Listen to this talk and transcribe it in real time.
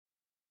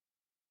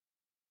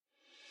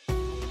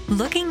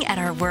Looking at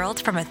our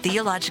world from a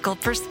theological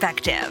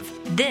perspective.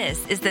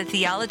 This is the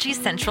Theology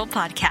Central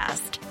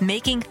Podcast,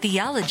 making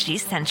theology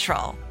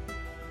central.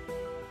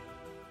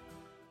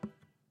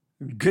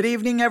 Good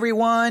evening,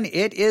 everyone.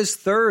 It is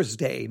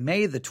Thursday,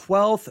 May the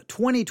 12th,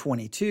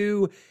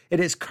 2022. It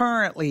is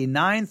currently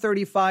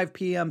 9:35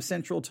 p.m.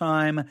 Central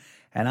Time,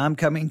 and I'm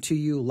coming to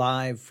you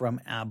live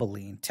from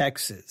Abilene,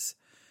 Texas.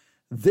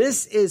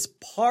 This is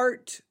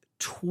part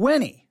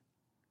 20.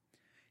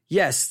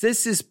 Yes,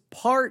 this is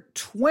part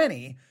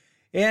 20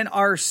 in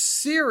our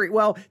series.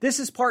 Well, this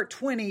is part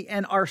 20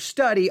 in our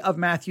study of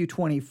Matthew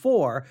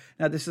 24.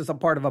 Now, this is a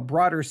part of a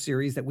broader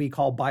series that we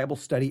call Bible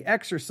Study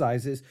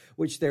Exercises,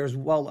 which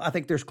I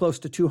think there's close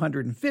to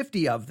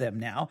 250 of them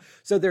now.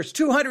 So there's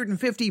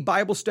 250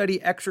 Bible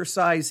Study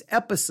Exercise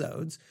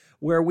episodes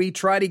where we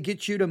try to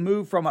get you to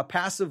move from a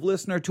passive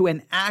listener to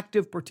an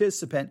active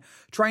participant,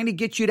 trying to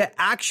get you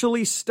to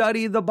actually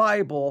study the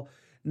Bible,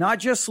 not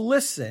just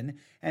listen.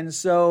 And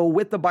so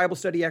with the Bible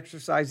study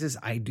exercises,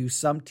 I do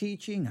some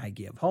teaching, I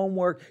give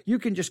homework. You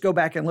can just go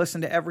back and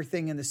listen to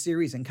everything in the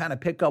series and kind of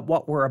pick up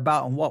what we're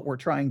about and what we're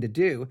trying to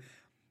do.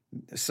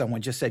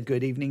 Someone just said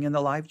good evening in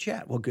the live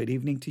chat. Well, good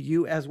evening to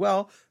you as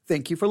well.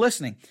 Thank you for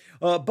listening.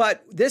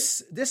 But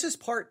this is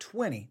part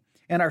 20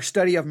 in our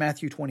study of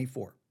Matthew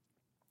 24.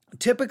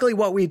 Typically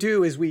what we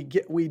do is we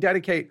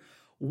dedicate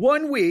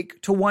 1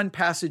 week to one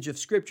passage of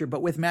scripture,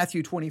 but with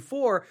Matthew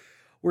 24,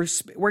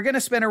 we're going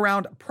to spend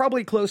around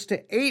probably close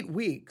to 8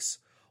 weeks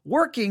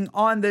working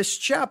on this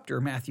chapter,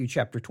 Matthew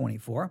chapter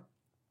 24.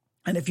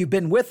 And if you've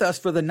been with us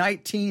for the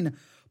 19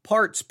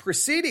 parts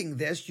preceding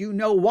this, you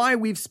know why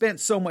we've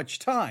spent so much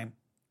time.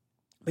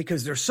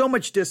 Because there's so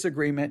much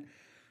disagreement,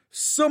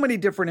 so many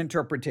different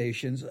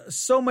interpretations,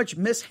 so much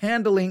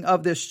mishandling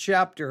of this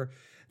chapter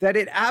that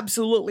it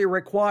absolutely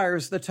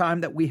requires the time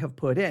that we have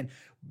put in.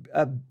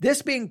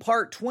 This being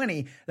part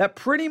 20, that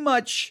pretty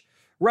much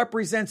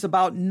represents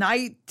about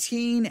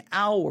 19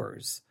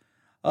 hours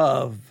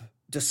of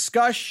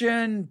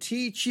discussion,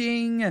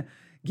 teaching,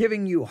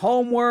 giving you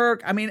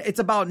homework. I mean, it's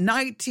about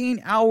 19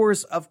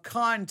 hours of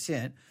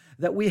content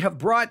that we have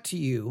brought to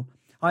you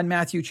on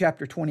Matthew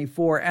chapter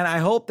 24. And I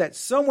hope that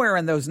somewhere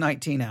in those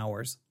 19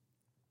 hours,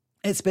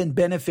 it's been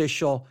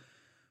beneficial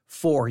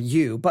for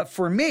you. But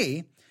for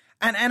me,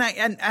 and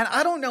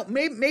I don't know,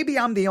 maybe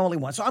I'm the only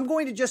one. So I'm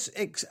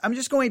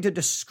just going to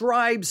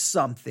describe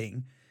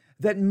something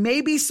that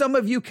maybe some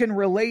of you can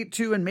relate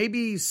to and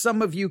maybe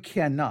some of you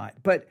cannot.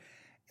 But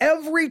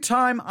every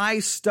time I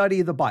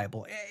study the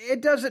Bible,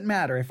 it doesn't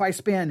matter if I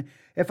spend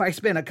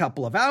a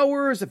couple of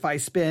hours, if I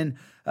spend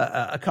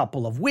a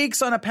couple of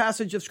weeks on a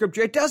passage of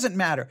scripture, it doesn't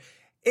matter.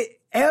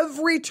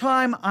 Every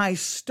time I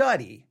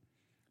study,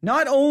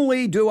 not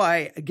only do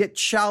I get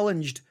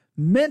challenged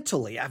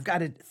mentally, I've got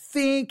to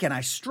think and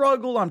I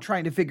struggle. I'm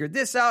trying to figure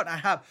this out. I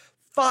have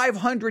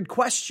 500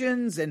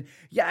 questions. And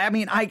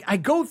I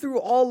go through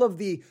all of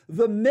the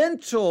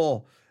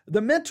mental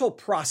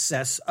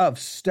process of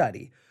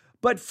study.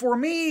 But for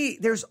me,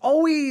 there's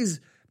always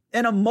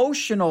an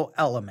emotional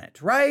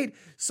element, right?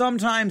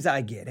 Sometimes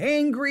I get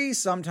angry.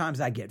 Sometimes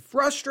I get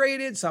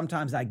frustrated.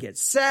 Sometimes I get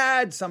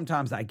sad.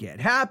 Sometimes I get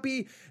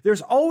happy.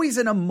 There's always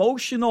an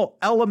emotional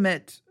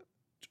element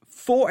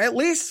at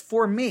least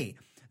for me.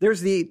 There's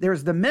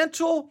the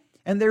mental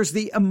and there's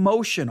the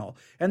emotional.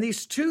 And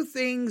these two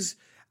things,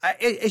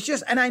 it's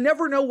just, and I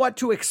never know what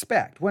to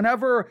expect.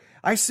 Whenever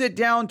I sit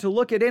down to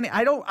look at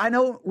I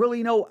don't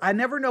really know. I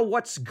never know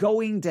what's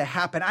going to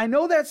happen. I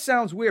know that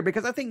sounds weird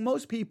because I think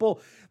most people,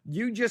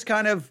 I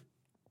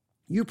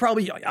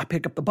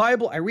pick up the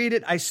Bible, I read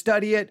it, I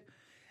study it.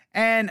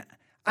 And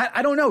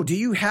I don't know. Do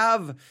you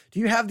have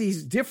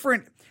these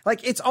different,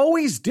 it's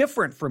always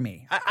different for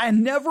me. I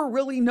never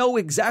really know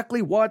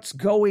exactly what's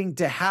going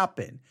to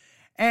happen.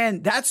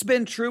 And that's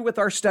been true with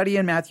our study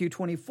in Matthew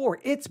 24.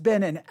 It's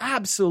been an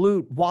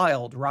absolute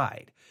wild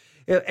ride.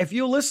 If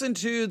you listen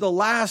to the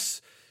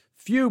last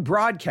few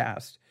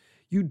broadcasts,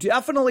 you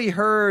definitely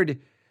heard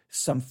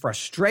some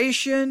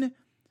frustration,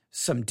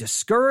 some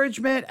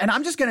discouragement. And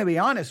I'm just going to be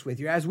honest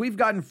with you, as we've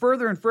gotten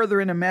further and further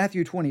into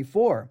Matthew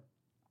 24.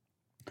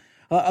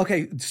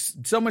 Okay,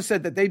 someone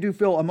said that they do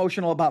feel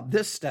emotional about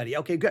this study.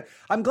 Okay, good.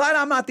 I'm glad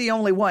I'm not the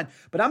only one,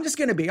 but I'm just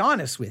going to be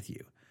honest with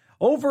you.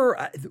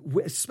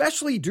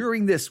 Especially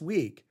during this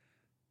week,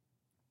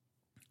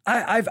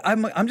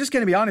 I'm just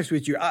going to be honest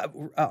with you.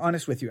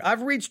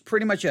 I've reached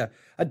pretty much a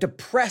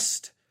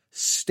depressed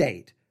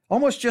state.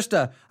 Almost just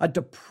a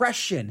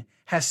depression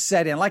has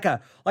set in, like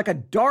a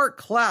dark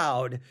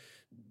cloud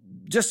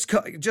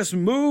just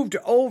moved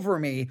over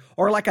me,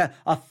 or like a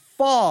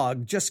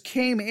fog just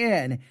came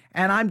in,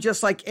 and I'm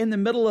just like in the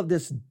middle of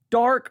this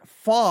dark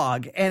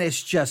fog, and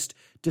it's just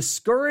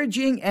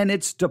discouraging and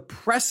it's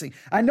depressing.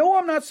 I know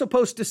I'm not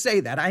supposed to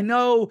say that. I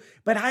know,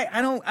 but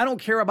I don't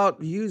care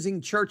about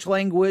using church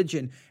language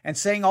and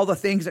saying all the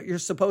things that you're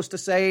supposed to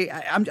say.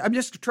 I'm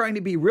just trying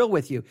to be real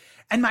with you.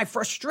 And my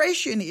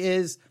frustration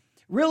is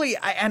really,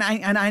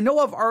 I know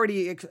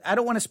I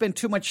don't want to spend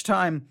too much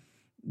time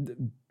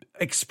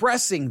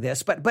expressing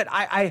this, but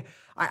I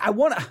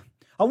want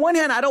on one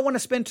hand, I don't want to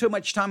spend too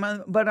much time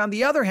on, but on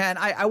the other hand,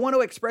 I want to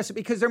express it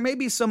because there may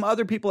be some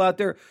other people out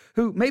there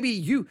who maybe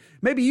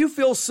you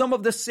feel some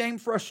of the same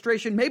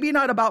frustration, maybe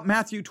not about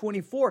Matthew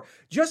 24,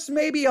 just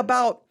maybe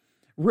about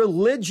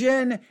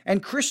religion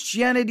and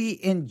Christianity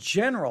in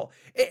general.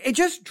 It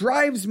just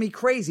drives me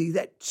crazy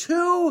that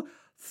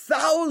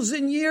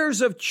 2,000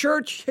 years of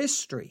church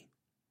history,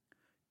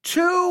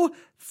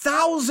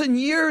 2,000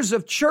 years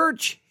of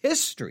church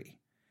history,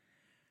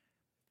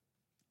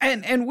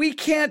 and we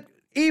can't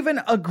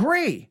even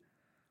agree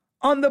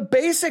on the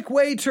basic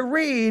way to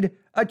read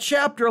a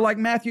chapter like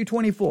Matthew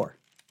 24.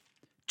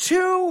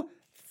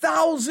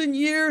 2,000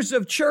 years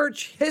of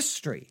church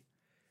history,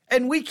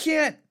 and we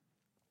can't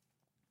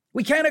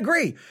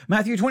agree.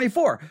 Matthew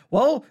 24.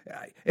 Well,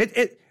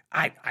 it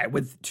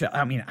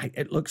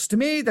looks to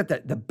me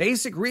that the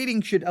basic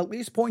reading should at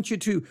least point you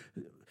to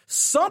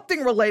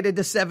something related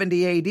to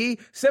 70 AD.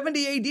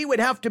 70 AD would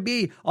have to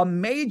be a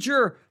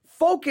major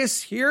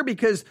focus here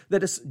because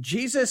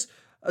Jesus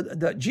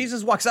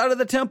walks out of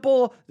the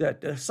temple. The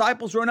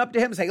disciples run up to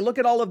him and say, look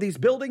at all of these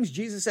buildings.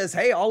 Jesus says,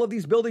 hey, all of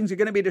these buildings are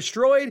going to be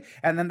destroyed.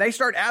 And then they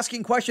start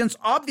asking questions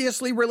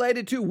obviously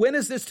related to when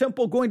is this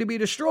temple going to be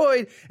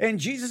destroyed? And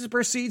Jesus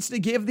proceeds to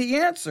give the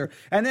answer.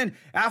 And then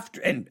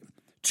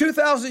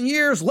 2,000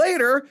 years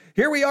later,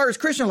 here we are as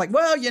Christians like,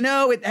 well,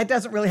 it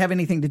doesn't really have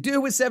anything to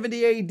do with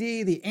 70 AD.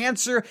 The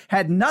answer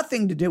had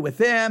nothing to do with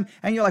them.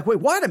 And you're like,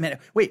 wait a minute.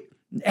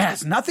 It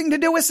has nothing to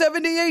do with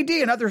 70 AD.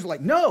 And others are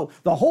like, no,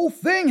 the whole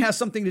thing has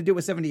something to do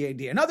with 70 AD.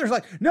 And others are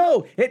like,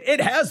 no,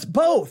 it has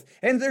both.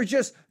 And there's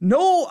just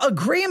no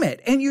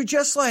agreement. And you're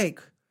just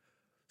like,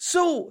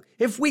 so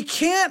if we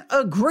can't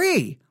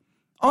agree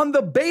on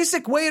the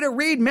basic way to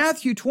read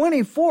Matthew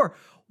 24,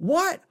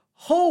 what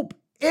hope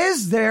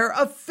is there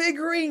of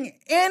figuring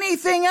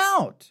anything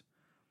out?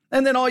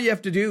 And then all you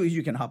have to do is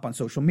you can hop on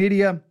social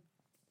media,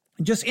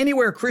 just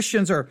anywhere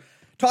Christians are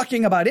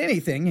talking about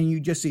anything, and you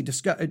just see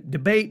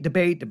debate,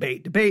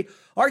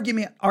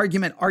 argument,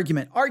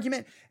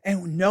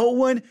 and no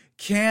one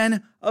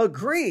can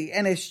agree.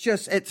 And it's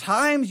just, at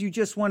times you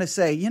just want to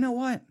say, you know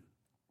what?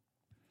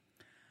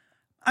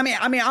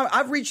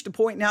 I've reached a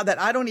point now that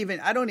I don't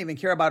even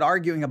care about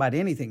arguing about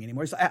anything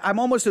anymore. So I'm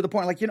almost to the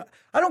point,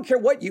 I don't care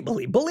what you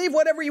believe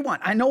whatever you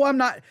want. I know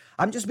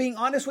I'm just being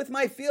honest with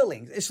my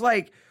feelings. It's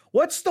like,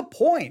 what's the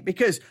point?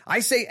 Because I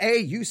say A,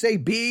 you say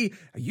B,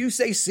 you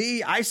say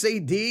C, I say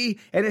D,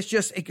 and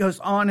it goes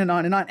on and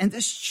on and on. And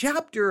this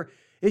chapter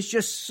is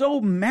just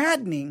so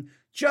maddening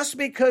just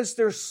because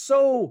they're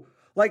so,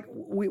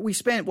 we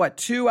spent,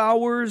 2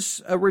 hours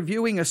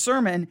reviewing a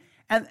sermon,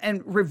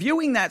 and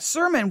reviewing that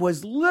sermon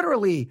was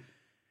literally,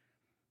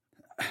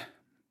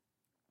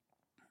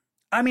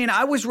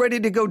 I was ready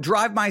to go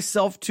drive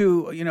myself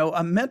to,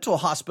 a mental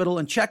hospital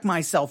and check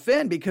myself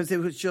in because it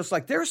was just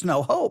like, there's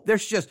no hope.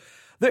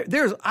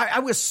 I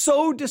was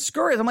so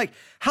discouraged. I'm like,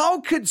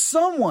 how could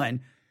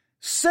someone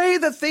say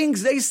the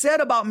things they said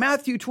about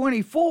Matthew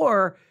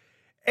 24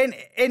 and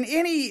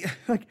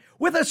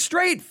with a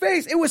straight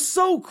face? It was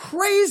so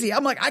crazy.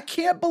 I'm like, I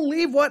can't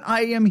believe what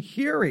I am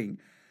hearing.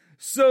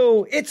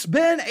 So it's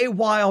been a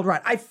wild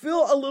ride. I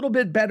feel a little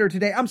bit better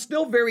today. I'm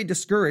still very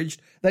discouraged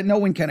that no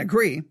one can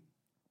agree.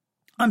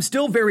 I'm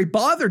still very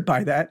bothered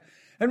by that.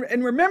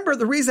 And remember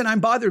the reason I'm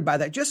bothered by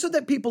that, just so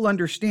that people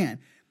understand.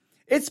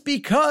 It's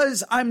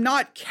because I'm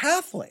not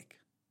Catholic.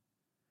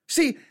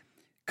 See,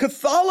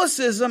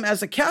 Catholicism,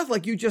 as a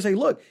Catholic, you just say,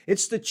 look,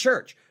 it's the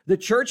church. The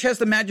church has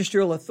the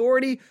magisterial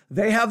authority.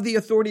 They have the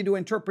authority to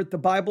interpret the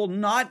Bible,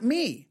 not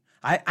me.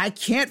 I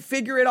can't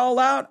figure it all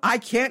out. I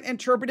can't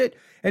interpret it.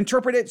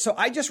 So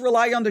I just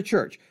rely on the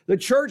church. The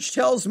church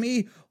tells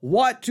me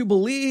what to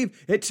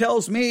believe. It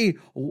tells me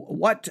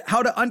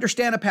how to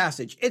understand a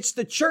passage. It's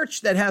the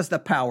church that has the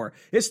power.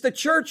 It's the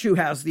church who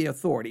has the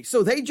authority.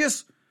 So they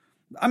just,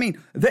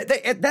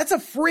 that's a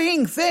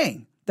freeing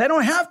thing. They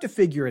don't have to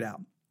figure it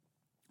out.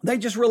 They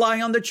just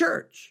rely on the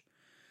church.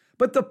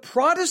 But the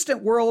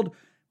Protestant world,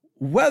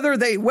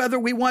 whether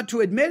we want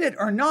to admit it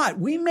or not,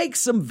 we make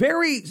some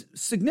very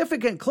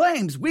significant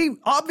claims. We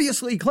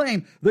obviously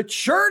claim the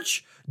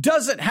church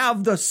doesn't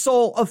have the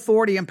sole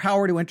authority and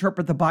power to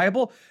interpret the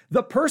Bible.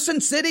 The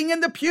person sitting in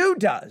the pew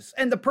does.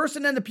 And the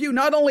person in the pew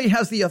not only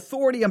has the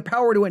authority and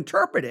power to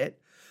interpret it,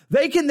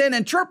 they can then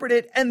interpret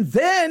it, and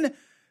then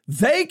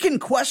they can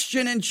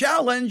question and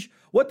challenge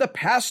what the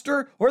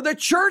pastor or the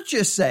church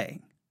is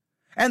saying.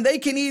 And they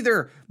can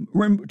either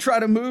try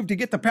to move to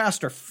get the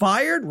pastor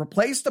fired,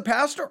 replace the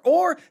pastor,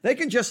 or they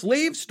can just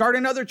leave, start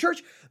another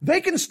church. They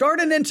can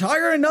start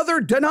another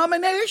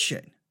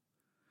denomination.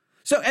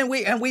 So, and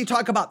we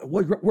talk about,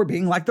 we're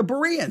being like the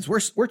Bereans.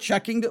 We're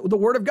checking the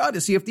word of God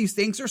to see if these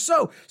things are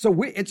so.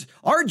 So it's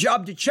our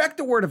job to check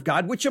the word of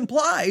God, which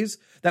implies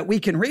that we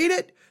can read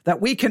it, that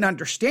we can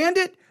understand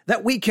it,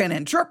 that we can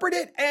interpret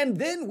it, and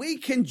then we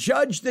can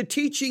judge the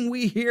teaching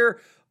we hear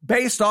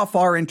based off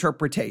our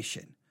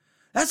interpretation.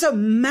 That's a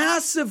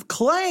massive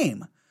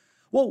claim.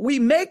 Well, we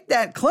make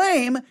that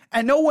claim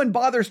and no one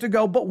bothers to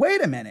go, but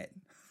wait a minute.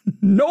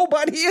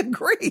 Nobody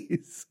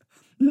agrees.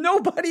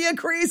 Nobody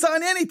agrees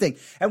on anything.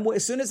 And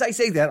as soon as I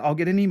say that, I'll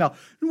get an email.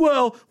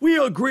 Well, we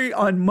agree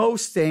on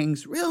most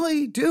things.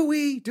 Really? Do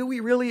we? Do we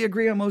really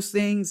agree on most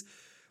things?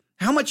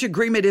 How much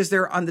agreement is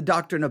there on the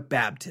doctrine of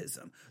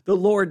baptism, the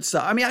Lord's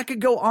Supper? I mean, I could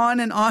go on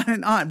and on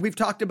and on. We've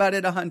talked about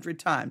it 100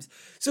 times.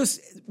 So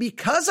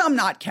because I'm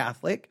not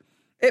Catholic,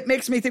 it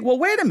makes me think, well,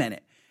 wait a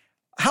minute.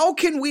 How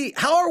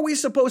are we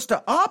supposed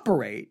to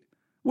operate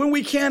when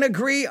we can't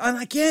agree on,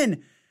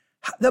 again,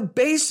 the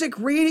basic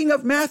reading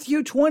of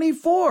Matthew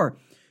 24?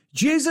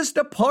 Jesus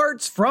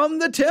departs from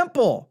the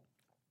temple.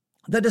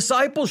 The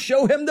disciples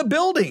show him the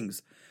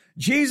buildings.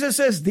 Jesus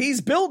says, these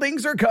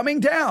buildings are coming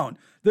down.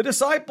 The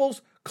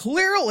disciples,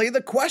 clearly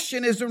the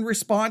question is in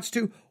response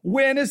to,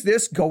 when is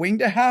this going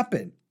to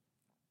happen?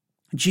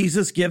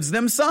 Jesus gives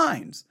them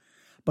signs.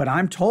 But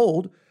I'm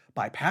told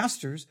by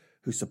pastors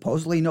who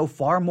supposedly know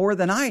far more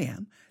than I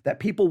am, that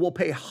people will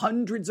pay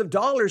hundreds of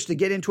dollars to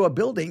get into a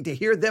building to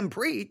hear them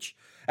preach.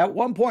 At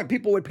one point,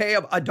 people would pay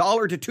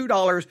 $1 to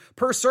 $2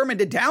 per sermon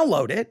to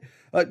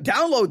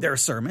download their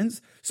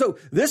sermons. So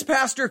this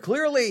pastor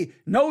clearly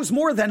knows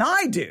more than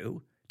I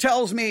do,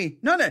 tells me,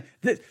 no,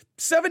 the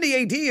 70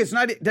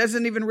 AD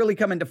doesn't even really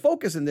come into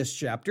focus in this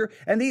chapter.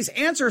 And these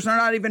answers are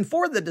not even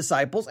for the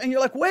disciples. And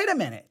you're like, wait a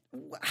minute,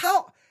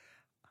 how?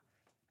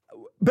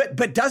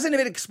 But doesn't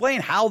it explain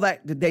how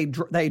that they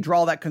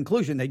draw that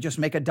conclusion? They just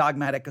make a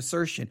dogmatic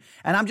assertion.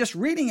 And I'm just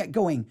reading it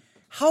going,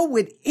 how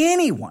would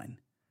anyone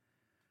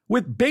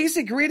with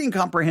basic reading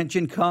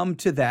comprehension come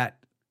to that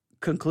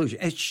conclusion?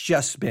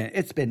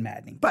 It's been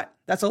maddening. But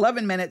that's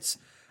 11 minutes.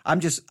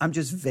 I'm just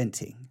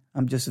venting.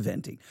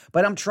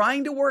 But I'm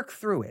trying to work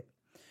through it.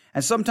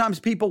 And sometimes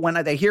people, when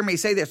they hear me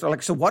say this, they're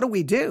like, so what do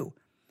we do?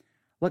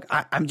 Look,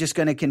 I'm just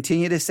going to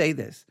continue to say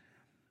this.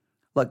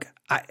 Look,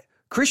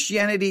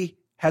 Christianity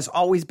has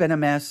always been a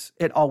mess.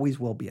 It always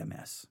will be a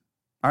mess.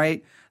 All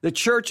right. The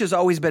church has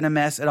always been a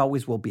mess. It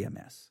always will be a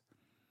mess.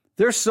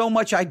 There's so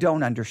much I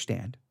don't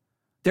understand.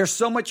 There's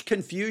so much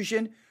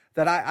confusion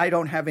that I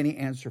don't have any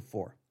answer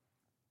for.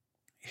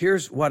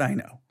 Here's what I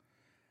know.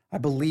 I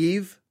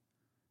believe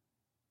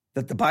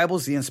that the Bible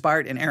is the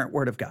inspired, inerrant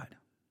word of God.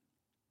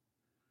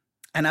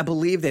 And I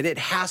believe that it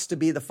has to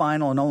be the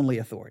final and only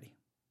authority,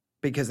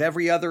 because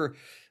every other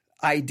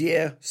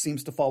idea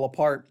seems to fall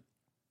apart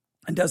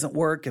and doesn't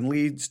work and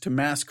leads to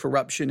mass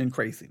corruption and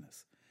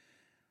craziness.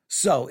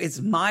 So it's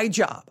my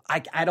job.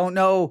 I don't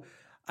know.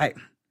 I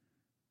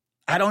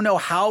don't know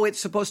how it's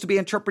supposed to be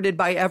interpreted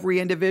by every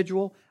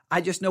individual.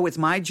 I just know it's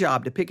my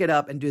job to pick it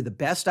up and do the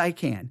best I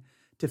can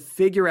to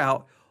figure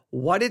out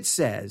what it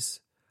says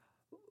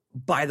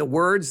by the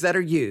words that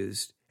are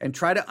used and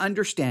try to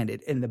understand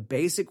it in the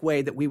basic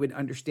way that we would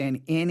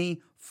understand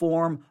any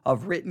form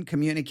of written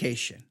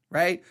communication,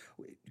 right?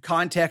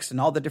 Context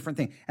and all the different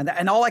things.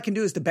 And all I can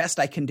do is the best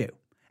I can do.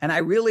 And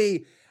I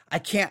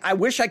can't. I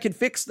wish I could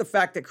fix the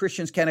fact that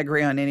Christians can't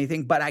agree on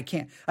anything, but I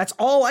can't. That's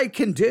all I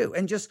can do.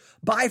 And just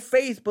by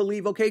faith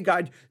believe, okay,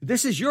 God,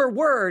 this is your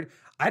word.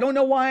 I don't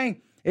know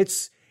why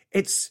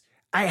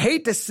I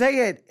hate to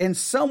say it. In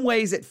some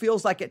ways, it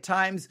feels like at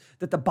times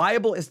that the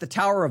Bible is the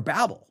Tower of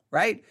Babel,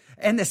 right?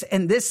 In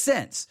this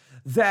sense,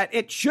 that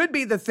it should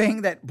be the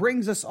thing that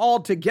brings us all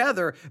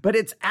together, but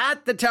it's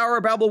at the Tower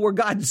of Babel where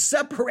God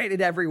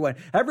separated everyone.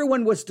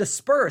 Everyone was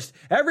dispersed.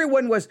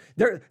 Everyone was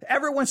there.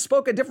 Everyone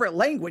spoke a different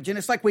language. And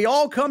it's like we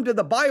all come to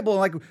the Bible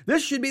like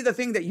this should be the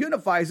thing that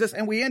unifies us.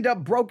 And we end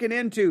up broken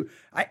into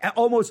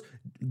almost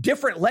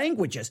different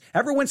languages.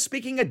 Everyone's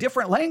speaking a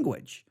different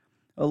language.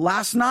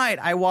 Last night,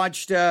 I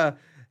watched from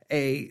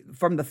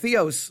the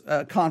Theos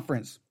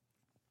conference,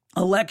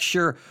 a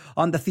lecture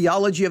on the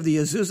theology of the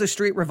Azusa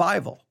Street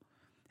Revival.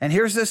 And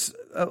here's this,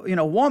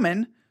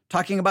 woman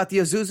talking about the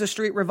Azusa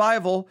Street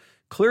Revival.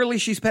 Clearly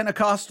she's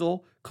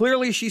Pentecostal.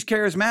 Clearly she's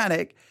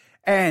charismatic.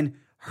 And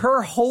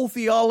her whole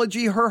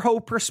theology, her whole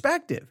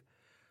perspective.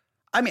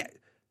 I mean,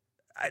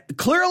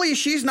 clearly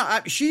she's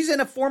in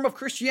a form of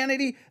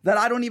Christianity that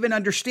I don't even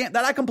understand,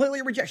 that I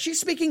completely reject. She's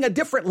speaking a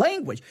different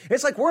language.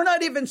 It's like, we're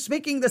not even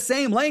speaking the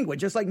same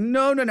language. It's like,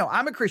 no,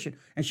 I'm a Christian.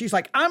 And she's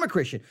like, I'm a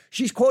Christian.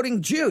 She's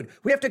quoting Jude.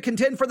 We have to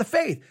contend for the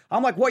faith.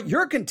 I'm like, what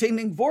you're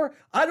contending for,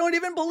 I don't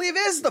even believe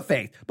is the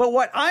faith. But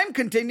what I'm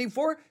contending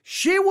for,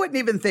 she wouldn't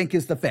even think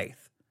is the faith.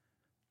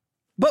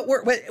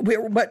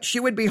 But she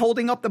would be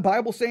holding up the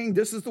Bible saying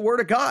this is the word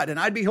of God. And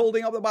I'd be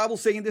holding up the Bible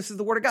saying this is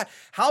the word of God.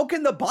 How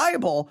can the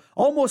Bible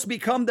almost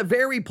become the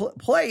very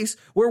place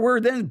where we're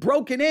then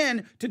broken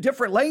in to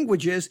different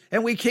languages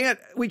and we can't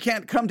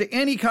come to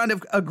any kind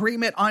of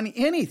agreement on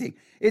anything?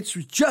 It's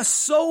just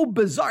so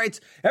bizarre.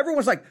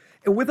 Everyone's like,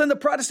 within the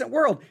Protestant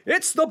world,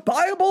 it's the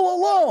Bible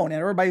alone. And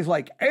everybody's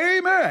like,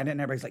 amen. And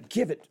everybody's like,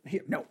 give it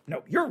here. No,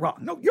 you're wrong.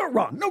 No, you're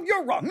wrong. No,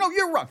 you're wrong. No,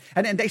 you're wrong.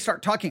 And then they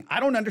start talking.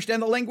 I don't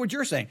understand the language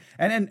you're saying.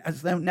 And then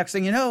as the next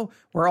thing you know,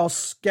 we're all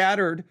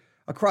scattered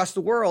across the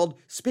world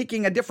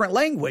speaking a different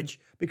language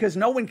because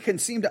no one can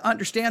seem to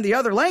understand the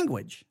other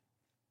language.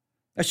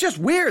 It's just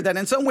weird that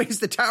in some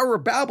ways the Tower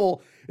of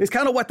Babel is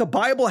kind of what the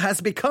Bible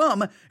has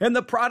become in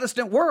the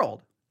Protestant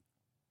world.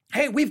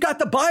 Hey, we've got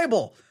the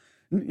Bible.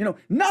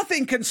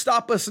 nothing can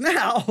stop us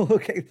now.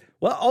 Okay.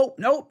 Well,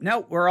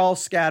 no, we're all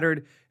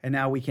scattered and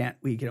now we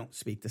don't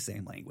speak the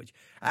same language.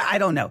 I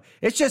don't know.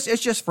 It's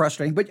just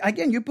frustrating. But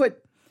again, you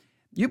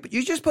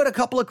just put a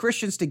couple of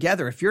Christians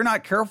together. If you're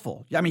not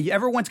careful, I mean,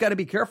 everyone's got to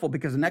be careful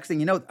because the next thing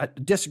you know, a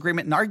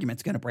disagreement and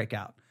argument's going to break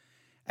out.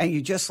 And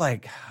you just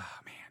like, oh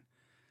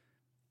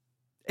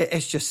man,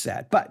 it's just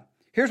sad. But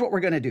here's what we're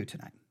going to do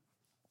tonight.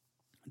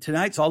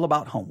 Tonight's all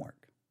about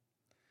homework.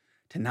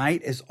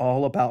 Tonight is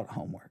all about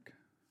homework.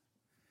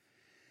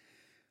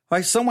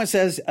 Like someone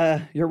says,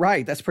 you're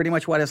right. That's pretty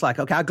much what it's like.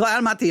 Okay, I'm glad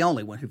I'm not the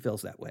only one who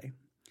feels that way.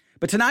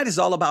 But tonight is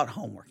all about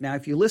homework. Now,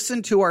 if you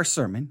listened to our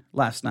sermon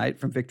last night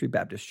from Victory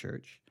Baptist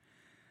Church,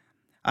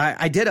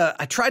 I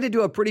tried to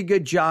do a pretty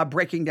good job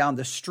breaking down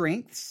the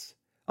strengths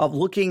of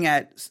looking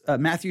at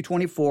Matthew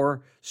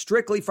 24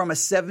 strictly from a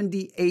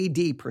 70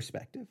 AD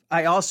perspective.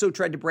 I also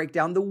tried to break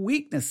down the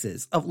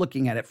weaknesses of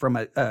looking at it from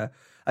a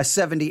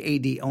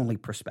 70 AD only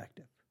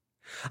perspective.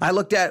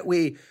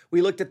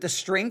 We looked at the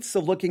strengths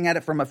of looking at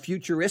it from a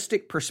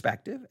futuristic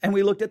perspective, and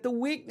we looked at the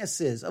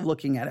weaknesses of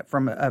looking at it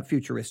from a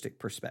futuristic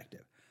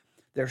perspective.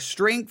 There's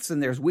strengths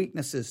and there's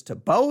weaknesses to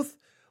both.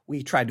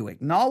 We tried to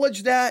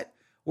acknowledge that.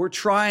 We're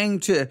trying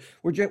to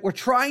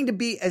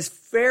be as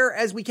fair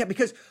as we can,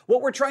 because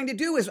what we're trying to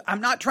do is, I'm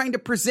not trying to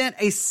present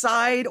a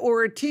side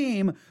or a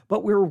team,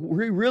 but we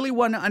really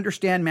want to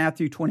understand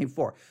Matthew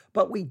 24.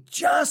 But we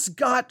just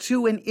got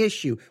to an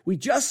issue. We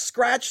just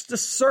scratched the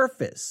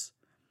surface,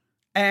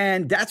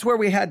 and that's where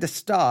we had to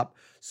stop.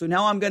 So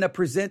now I'm going to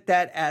present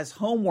that as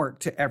homework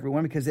to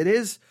everyone, because it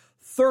is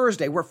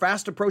Thursday. We're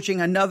fast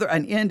approaching an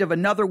end of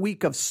another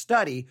week of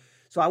study.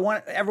 So I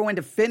want everyone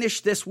to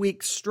finish this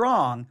week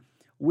strong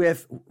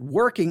with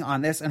working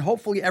on this, and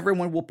hopefully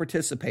everyone will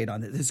participate on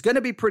this. It's going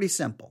to be pretty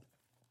simple.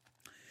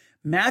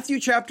 Matthew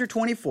chapter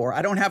 24,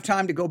 I don't have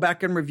time to go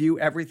back and review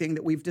everything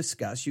that we've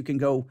discussed. You can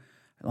go,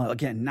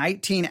 again,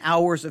 19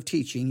 hours of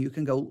teaching. You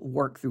can go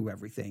work through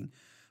everything.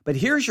 But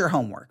here's your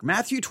homework.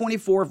 Matthew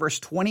 24, verse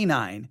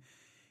 29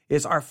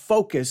 is our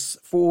focus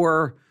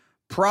for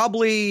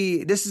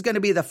this is going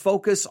to be the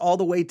focus all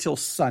the way till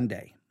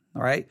Sunday,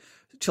 all right?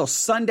 Till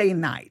Sunday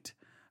night.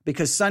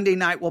 Because Sunday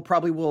night we'll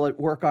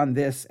work on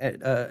this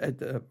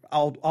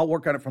I'll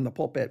work on it from the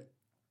pulpit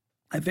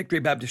at Victory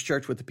Baptist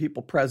Church with the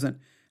people present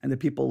and the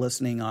people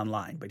listening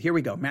online. But here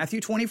we go.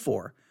 Matthew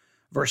 24,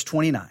 verse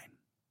 29.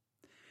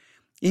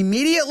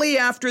 Immediately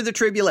after the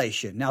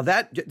tribulation. Now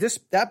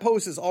that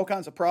poses all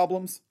kinds of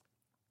problems.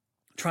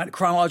 Trying to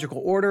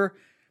chronological order.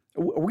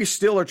 We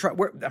still are trying.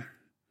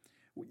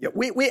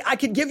 I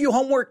could give you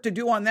homework to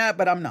do on that,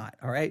 but I'm not,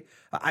 all right?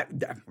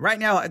 Right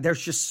now,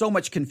 there's just so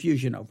much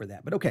confusion over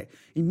that. But okay,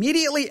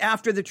 immediately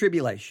after the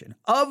tribulation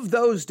of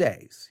those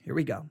days, here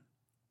we go.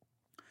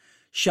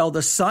 Shall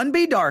the sun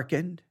be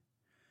darkened,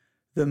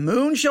 the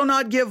moon shall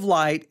not give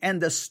light,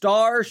 and the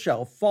stars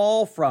shall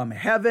fall from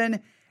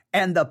heaven,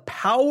 and the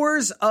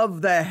powers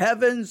of the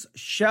heavens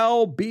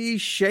shall be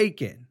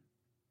shaken.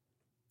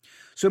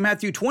 So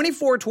Matthew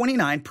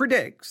 24:29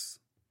 predicts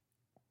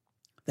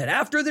that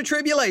after the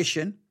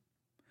tribulation,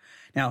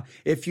 now,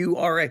 if you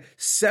are a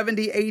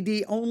 70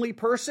 AD only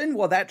person,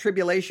 well, that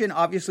tribulation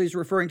obviously is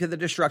referring to the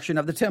destruction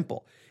of the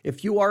temple.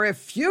 If you are a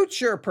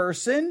future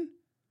person,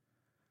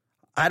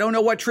 I don't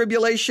know what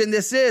tribulation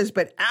this is,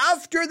 but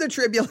after the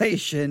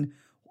tribulation,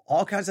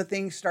 all kinds of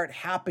things start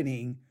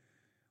happening,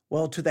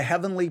 well, to the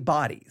heavenly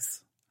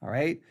bodies, all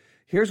right?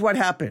 Here's what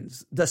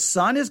happens. The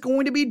sun is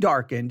going to be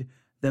darkened.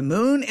 The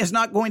moon is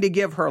not going to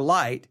give her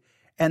light.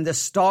 And the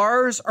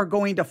stars are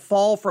going to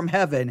fall from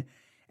heaven,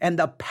 and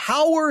the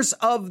powers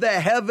of the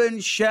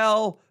heavens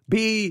shall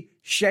be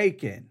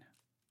shaken.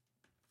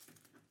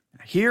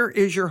 Here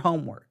is your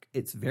homework.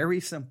 It's very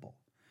simple.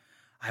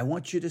 I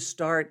want you to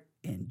start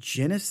in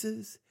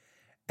Genesis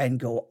and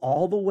go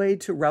all the way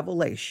to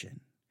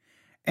Revelation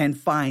and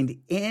find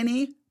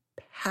any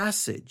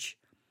passage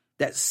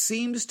that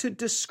seems to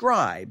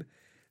describe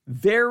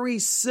very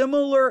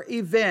similar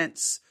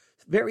events,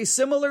 very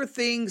similar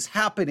things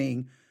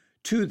happening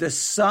to the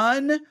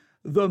sun,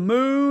 the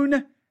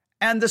moon,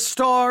 and the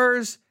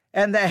stars,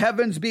 and the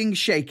heavens being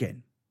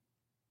shaken.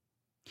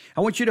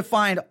 I want you to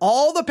find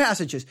all the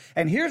passages.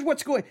 And here's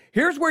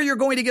where you're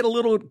going to get a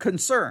little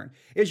concerned,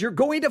 is you're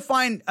going to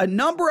find a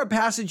number of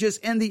passages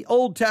in the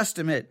Old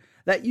Testament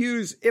that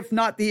use, if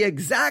not the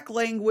exact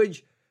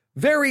language,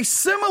 very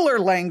similar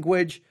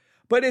language,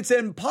 but it's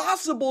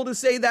impossible to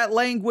say that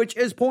language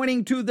is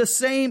pointing to the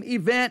same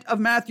event of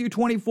Matthew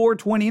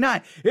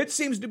 24:29. It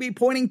seems to be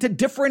pointing to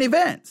different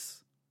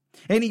events.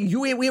 And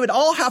we would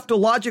all have to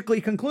logically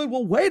conclude,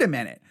 well, wait a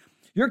minute.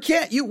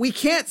 We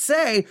can't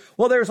say,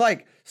 well, there's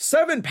like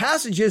 7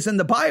 passages in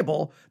the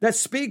Bible that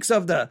speaks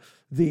of the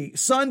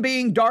sun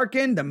being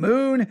darkened, the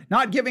moon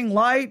not giving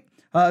light,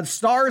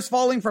 stars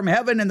falling from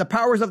heaven, and the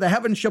powers of the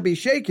heavens shall be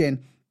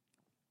shaken.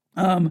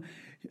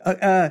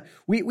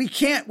 We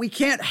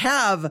can't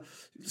have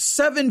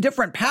 7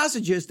 different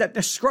passages that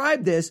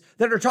describe this,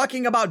 that are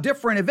talking about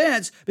different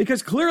events,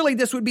 because clearly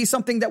this would be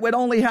something that would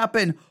only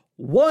happen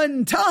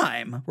one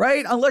time,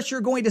 right? Unless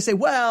you're going to say,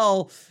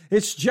 well,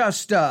 it's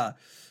just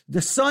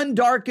the sun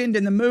darkened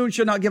and the moon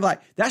shall not give light.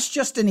 That's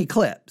just an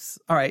eclipse.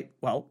 All right.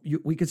 Well,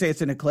 we could say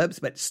it's an eclipse,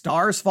 but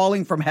stars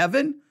falling from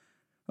heaven.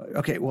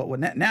 Okay. Well,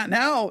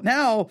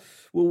 now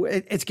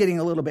it's getting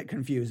a little bit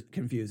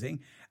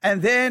confusing.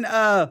 And then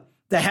the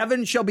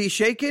heavens shall be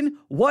shaken.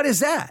 What is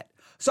that?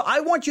 So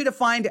I want you to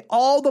find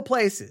all the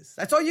places.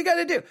 That's all you got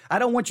to do. I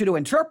don't want you to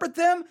interpret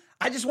them.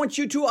 I just want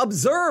you to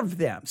observe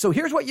them. So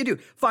here's what you do.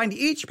 Find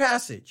each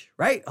passage,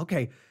 right?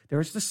 Okay.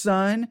 There's the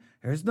sun.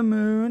 There's the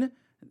moon.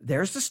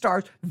 There's the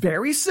stars.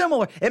 Very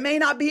similar. It may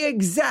not be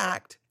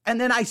exact. And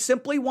then I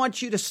simply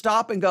want you to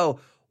stop and go,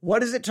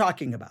 what is it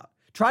talking about?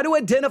 Try to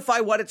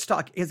identify what it's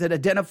talking. Is it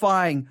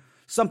identifying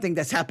something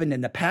that's happened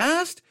in the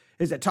past?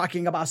 Is it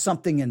talking about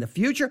something in the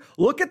future?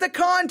 Look at the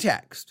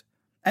context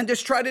and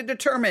just try to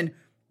determine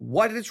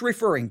what it's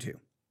referring to.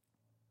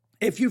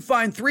 If you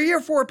find 3 or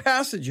 4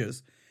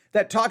 passages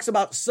that talks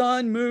about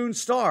sun, moon,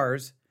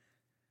 stars,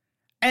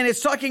 and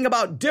it's talking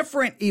about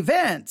different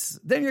events,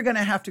 then you're going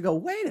to have to go,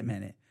 wait a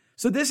minute.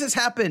 So this has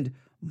happened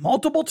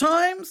multiple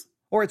times,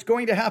 or it's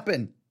going to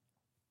happen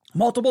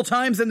multiple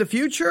times in the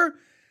future.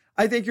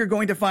 I think you're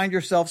going to find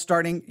yourself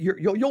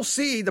you'll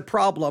see the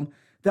problem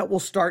that will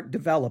start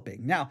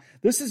developing. Now,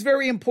 this is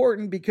very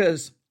important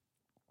because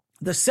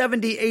the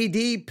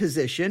 70 AD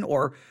position,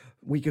 or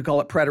we could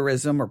call it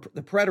preterism or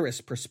the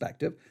preterist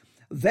perspective,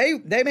 they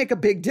make a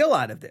big deal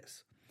out of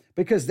this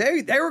because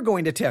they were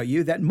going to tell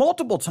you that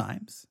multiple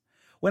times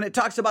when it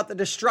talks about the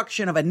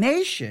destruction of a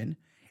nation,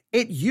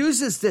 it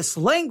uses this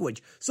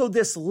language. So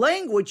this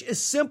language is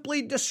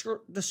simply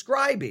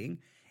describing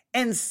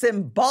in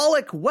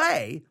symbolic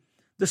way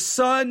the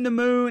sun, the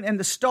moon, and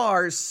the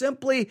stars.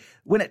 Simply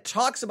when it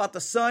talks about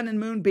the sun and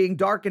moon being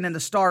darkened and the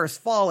stars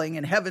falling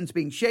and heavens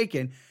being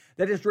shaken,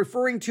 that is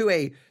referring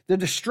to the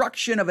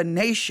destruction of a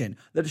nation,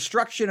 the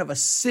destruction of a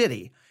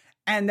city,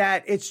 and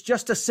that it's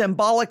just a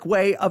symbolic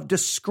way of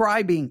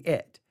describing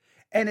it.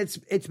 And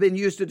it's been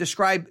used to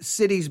describe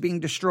cities being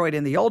destroyed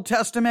in the Old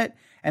Testament,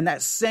 and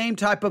that same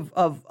type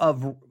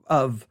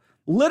of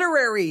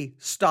literary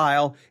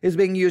style is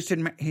being used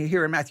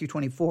here in Matthew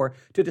 24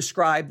 to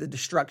describe the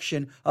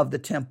destruction of the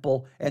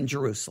temple and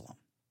Jerusalem.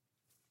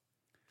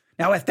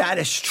 Now, if that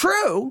is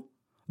true,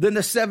 then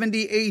the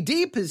 70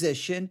 AD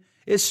position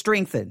is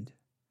strengthened.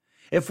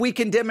 If we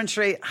can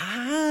demonstrate,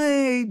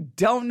 I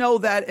don't know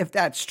that if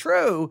that's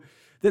true,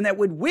 then that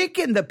would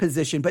weaken the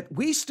position. But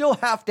we still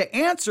have to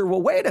answer,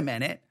 well, wait a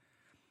minute.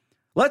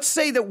 Let's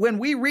say that when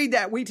we read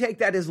that, we take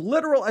that as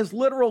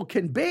literal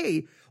can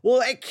be.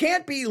 Well, it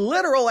can't be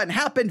literal and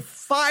happened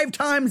 5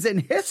 times in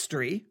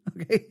history.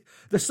 Okay,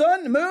 the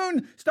sun, the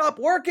moon stopped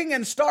working,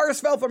 and stars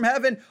fell from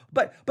heaven.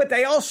 But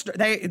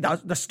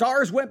the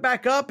stars went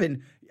back up,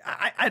 and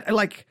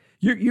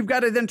you've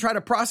got to then try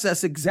to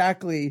process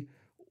exactly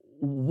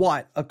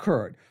what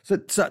occurred. So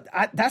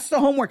that's the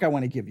homework I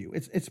want to give you.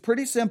 It's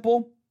pretty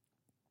simple.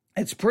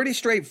 It's pretty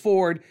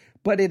straightforward,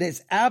 but it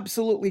is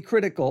absolutely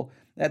critical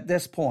at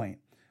this point.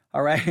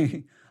 All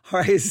right. All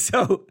right.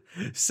 So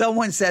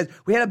someone says,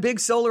 we had a big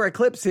solar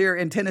eclipse here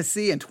in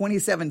Tennessee in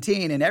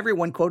 2017, and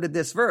everyone quoted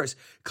this verse.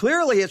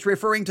 Clearly, it's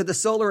referring to the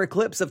solar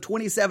eclipse of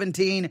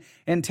 2017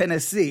 in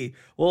Tennessee.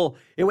 Well,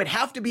 it would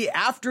have to be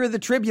after the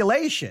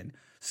tribulation.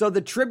 So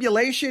the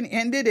tribulation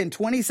ended in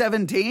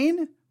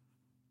 2017?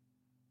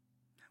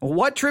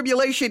 What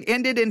tribulation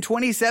ended in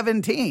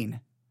 2017?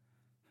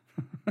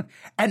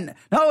 And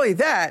not only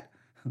that,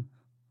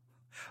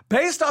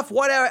 based off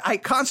what I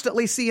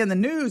constantly see in the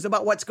news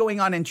about what's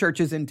going on in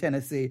churches in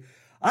Tennessee,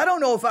 I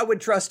don't know if I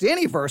would trust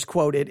any verse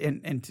quoted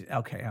in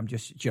okay, I'm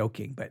just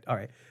joking, but all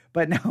right.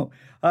 But no,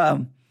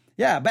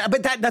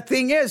 but the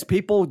thing is,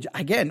 people,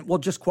 again, will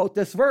just quote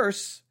this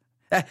verse.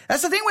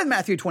 That's the thing with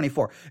Matthew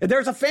 24. If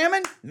there's a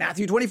famine,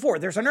 Matthew 24.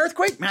 There's an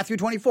earthquake, Matthew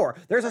 24.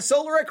 There's a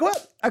solar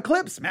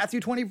eclipse, Matthew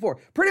 24.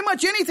 Pretty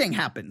much anything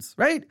happens,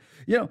 right?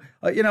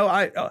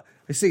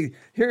 I see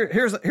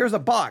here's a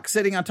box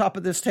sitting on top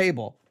of this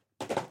table.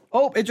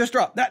 Oh, it just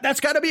dropped.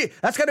 That's got to be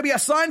a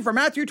sign for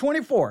Matthew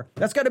 24.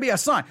 That's got to be a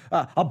sign.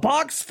 A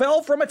box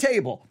fell from a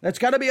table. That's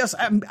got to be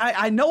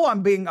I know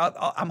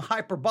I'm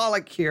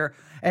hyperbolic here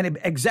and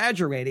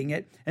exaggerating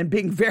it and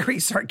being very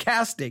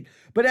sarcastic,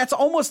 but that's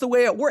almost the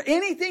way where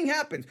anything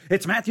happens.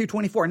 It's Matthew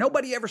 24.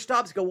 Nobody ever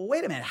stops and go, well,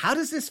 wait a minute. How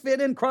does this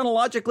fit in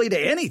chronologically to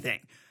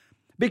anything?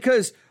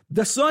 Because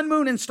the sun,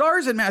 moon, and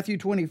stars in Matthew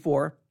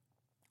 24,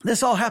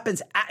 this all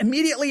happens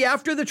immediately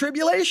after the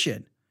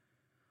tribulation.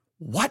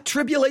 What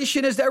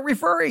tribulation is that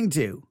referring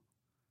to?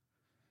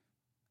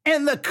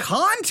 In the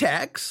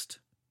context,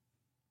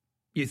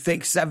 you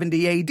think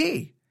 70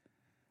 AD,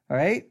 all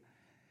right?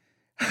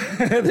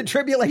 The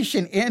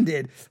tribulation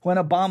ended when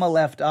Obama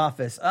left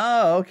office.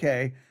 Oh,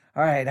 okay.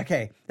 All right.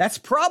 Okay. That's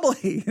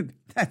probably,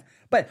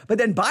 but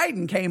then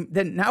Biden came,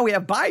 then now we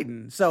have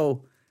Biden.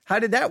 So how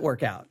did that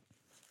work out?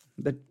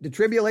 The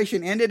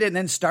tribulation ended and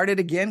then started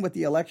again with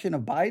the election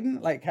of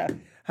Biden?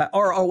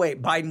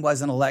 Wait, Biden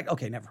wasn't elected.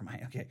 Okay, never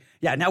mind. Okay.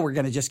 Yeah, now we're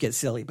going to just get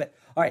silly. But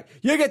all right,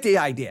 you get the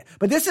idea.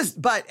 But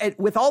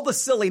with all the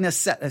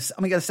silliness, I'm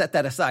going to set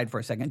that aside for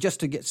a second,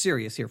 just to get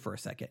serious here for a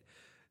second.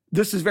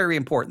 This is very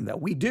important, though.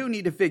 We do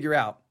need to figure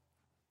out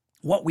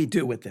what we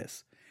do with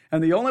this.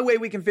 And the only way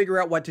we can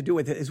figure out what to do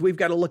with it is we've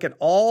got to look at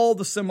all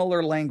the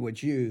similar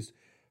language used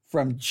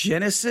from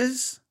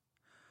Genesis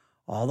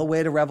all the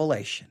way to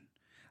Revelation.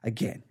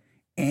 Again,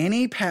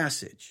 any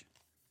passage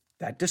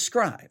that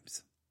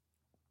describes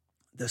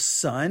the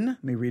sun,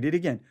 let me read it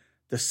again,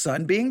 the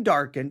sun being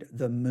darkened,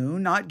 the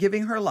moon not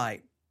giving her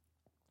light.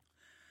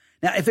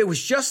 Now, if it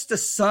was just the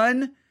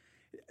sun,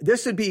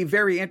 this would be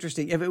very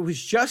interesting. If it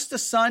was just the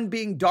sun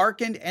being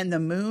darkened and the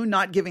moon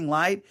not giving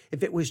light,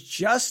 if it was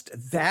just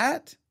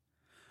that,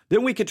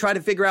 then we could try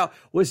to figure out,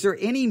 was there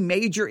any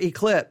major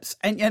eclipse?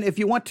 And if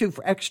you want to,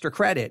 for extra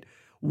credit,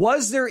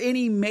 was there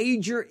any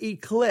major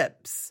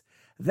eclipse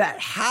that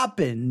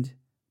happened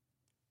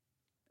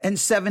in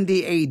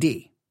 70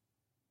 AD?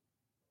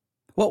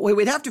 Well, we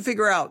would have to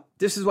figure out,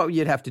 this is what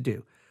you'd have to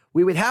do.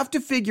 We would have to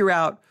figure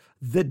out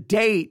the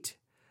date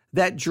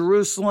that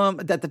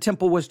the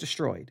temple was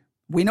destroyed.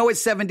 We know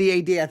it's 70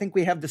 AD. I think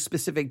we have the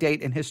specific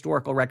date in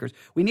historical records.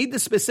 We need the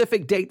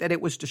specific date that it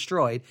was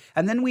destroyed.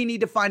 And then we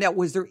need to find out,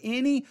 was there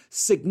any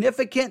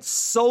significant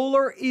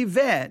solar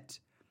event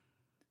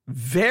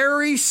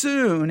very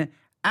soon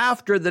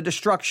after the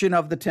destruction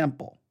of the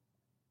temple?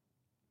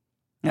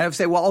 And I would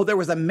say, well, there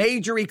was a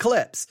major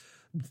eclipse.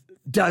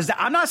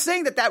 I'm not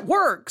saying that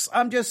works.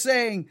 I'm just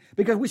saying,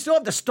 because we still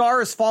have the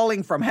stars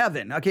falling from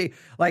heaven. Okay.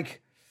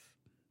 Like,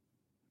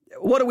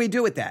 what do we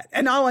do with that?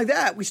 And not only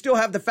that, we still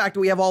have the fact that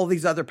we have all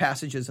these other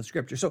passages of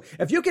scripture. So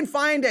if you can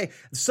find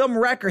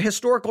some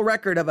historical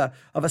record of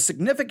a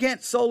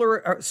significant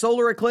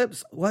solar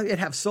eclipse, well, you'd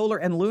have solar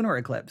and lunar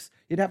eclipse.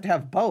 You'd have to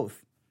have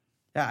both.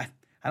 Yeah.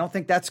 I don't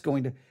think that's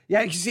going to,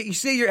 you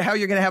see how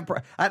you're going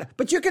to have,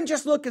 but you can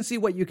just look and see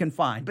what you can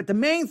find. But the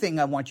main thing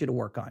I want you to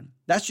work on,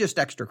 that's just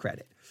extra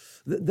credit.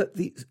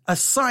 The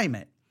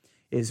assignment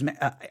is,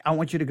 I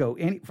want you to go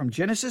from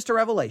Genesis to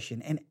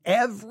Revelation, and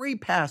every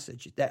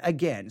passage that,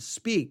 again,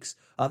 speaks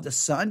of the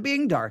sun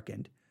being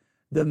darkened,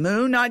 the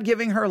moon not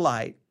giving her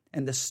light,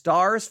 and the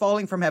stars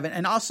falling from heaven,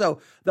 and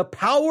also the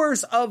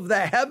powers of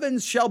the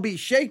heavens shall be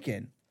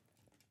shaken.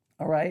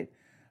 All right?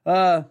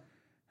 Yeah.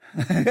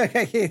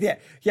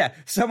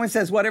 Someone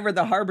says, whatever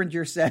the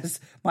harbinger says,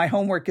 my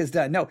homework is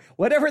done. No,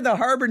 whatever the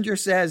harbinger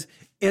says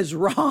is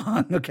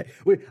wrong. Okay.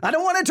 I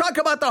don't want to talk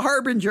about the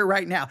harbinger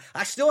right now.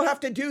 I still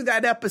have to do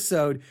that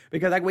episode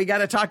because we got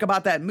to talk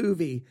about that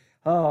movie.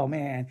 Oh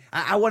man.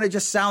 I want to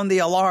just sound the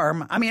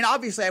alarm. I mean,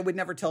 obviously I would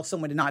never tell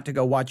someone not to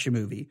go watch a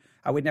movie.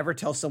 I would never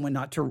tell someone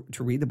not to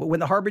read it. But when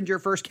the harbinger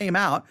first came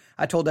out,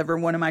 I told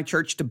everyone in my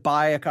church to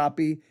buy a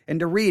copy and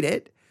to read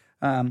it.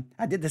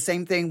 I did the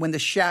same thing when The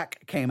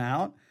Shack came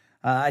out.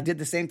 I did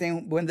the same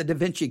thing when the Da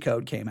Vinci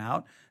Code came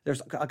out.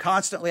 There's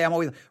constantly, I'm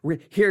always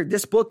here.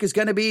 This book is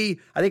going to be,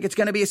 I think it's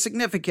going to be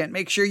significant.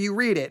 Make sure you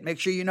read it. Make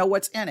sure you know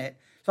what's in it.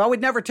 So I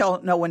would never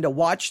tell no one to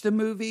watch the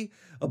movie,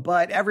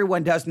 but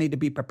everyone does need to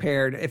be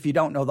prepared. If you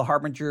don't know, The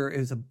Harbinger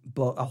is a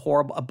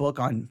book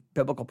on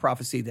biblical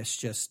prophecy that's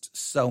just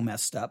so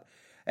messed up.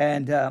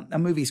 And a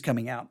movie's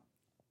coming out.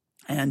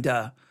 And,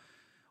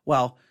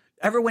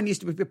 everyone needs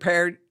to be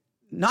prepared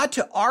not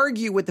to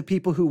argue with the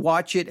people who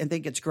watch it and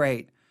think it's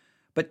great,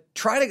 but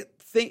try to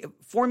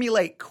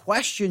formulate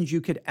questions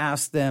you could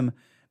ask them,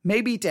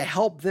 maybe to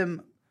help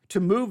them, to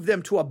move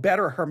them to a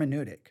better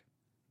hermeneutic.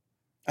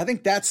 I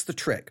think that's the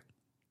trick.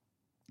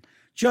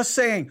 Just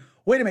saying,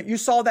 wait a minute, you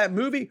saw that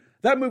movie?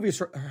 That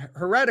movie's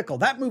heretical.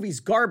 That movie's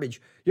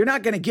garbage. You're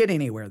not going to get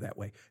anywhere that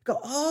way. Go,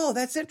 oh,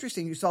 that's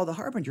interesting. You saw The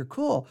Harbinger.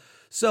 Cool.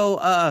 So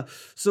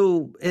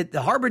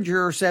The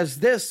Harbinger says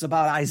this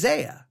about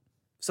Isaiah.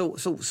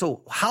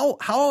 So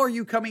how are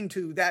you coming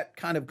to that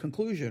kind of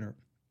conclusion? Or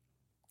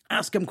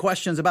ask them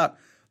questions about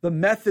the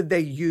method they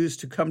use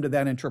to come to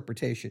that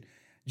interpretation.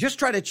 Just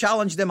try to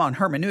challenge them on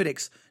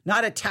hermeneutics,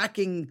 not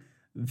attacking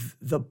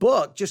the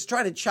book. Just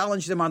try to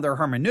challenge them on their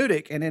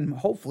hermeneutic, and then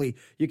hopefully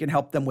you can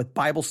help them with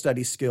Bible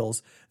study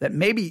skills that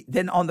maybe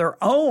then on their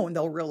own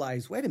they'll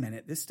realize, wait a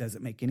minute, this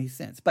doesn't make any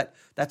sense. But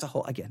that's a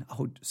whole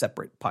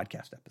separate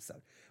podcast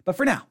episode. But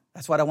for now,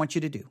 that's what I want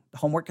you to do. The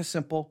homework is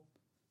simple,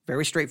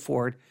 very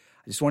straightforward.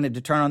 I just wanted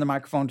to turn on the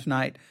microphone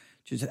tonight.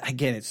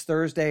 Again, it's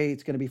Thursday.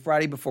 It's going to be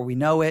Friday before we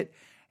know it,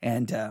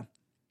 and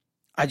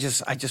I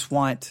just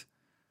want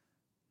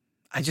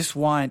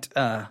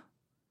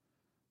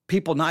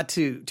people not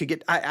to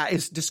get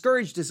as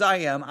discouraged as I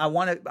am. I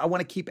want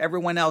to keep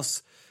everyone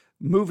else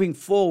moving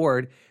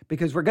forward,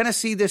 because we're going to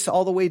see this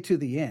all the way to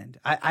the end.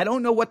 I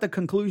don't know what the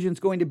conclusion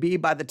is going to be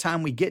by the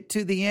time we get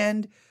to the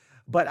end,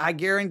 but I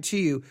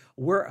guarantee you,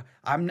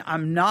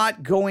 I'm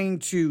not going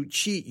to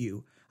cheat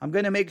you. I'm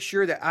going to make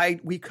sure that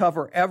we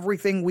cover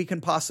everything we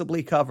can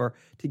possibly cover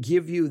to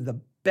give you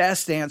the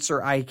best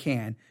answer I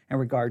can in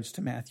regards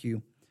to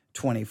Matthew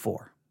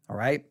 24. All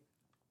right.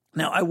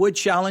 Now, I would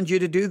challenge you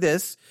to do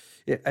this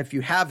if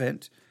you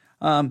haven't.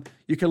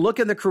 You can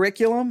look in the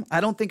curriculum. I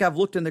don't think I've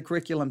looked in the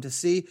curriculum to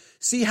see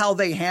how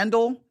they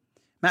handle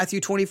Matthew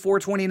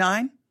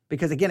 24:29.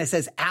 Because again, it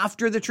says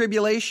after the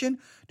tribulation.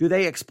 Do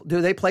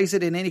they place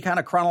it in any kind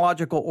of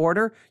chronological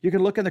order? You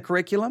can look in the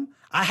curriculum.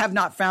 I have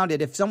not found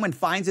it. If someone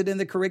finds it in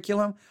the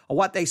curriculum or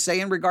what they say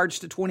in regards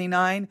to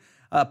 29,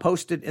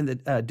 post it in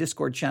the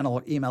Discord channel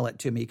or email it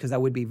to me because I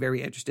would be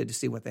very interested to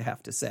see what they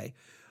have to say.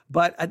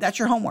 But that's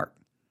your homework.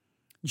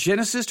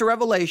 Genesis to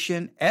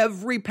Revelation,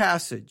 every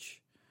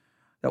passage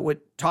that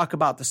would talk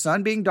about the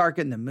sun being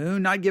darkened, the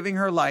moon not giving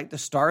her light, the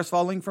stars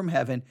falling from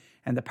heaven,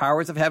 and the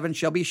powers of heaven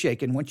shall be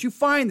shaken. Once you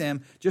find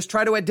them, just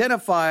try to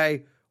identify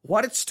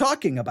what it's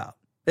talking about.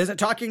 Is it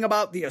talking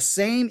about the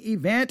same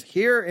event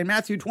here in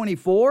Matthew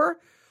 24?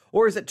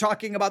 Or is it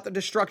talking about the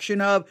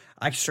destruction of,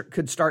 I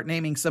could start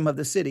naming some of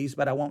the cities,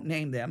 but I won't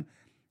name them.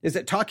 Is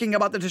it talking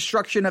about the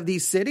destruction of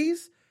these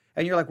cities?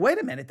 And you're like, wait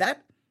a minute,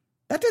 that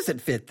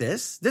doesn't fit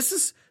this.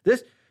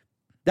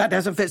 That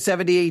doesn't fit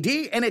 70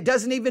 AD, and it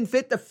doesn't even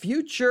fit the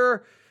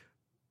future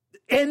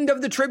end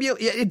of the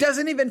tribulation. It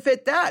doesn't even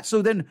fit that.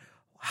 So then,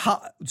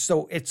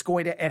 so it's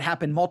going to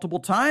happen multiple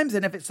times,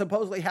 and if it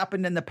supposedly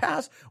happened in the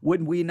past,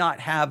 would we not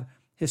have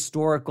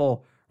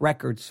historical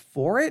records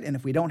for it? And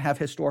if we don't have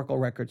historical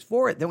records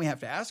for it, then we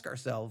have to ask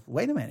ourselves,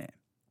 wait a minute.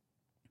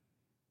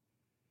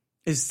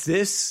 Is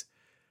this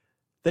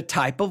the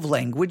type of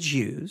language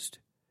used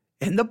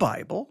in the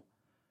Bible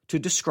to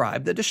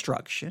describe the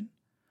destruction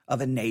of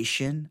a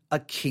nation, a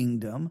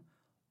kingdom,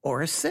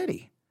 or a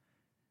city?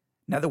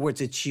 In other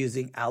words, it's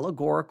using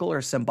allegorical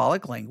or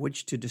symbolic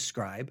language to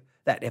describe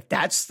that. If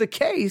that's the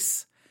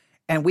case,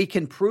 and we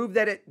can prove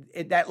that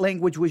that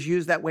language was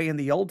used that way in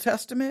the Old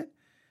Testament,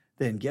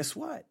 then guess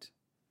what?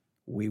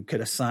 We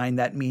could assign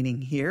that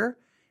meaning here,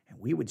 and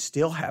we would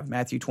still have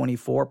Matthew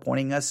 24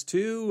 pointing us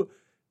to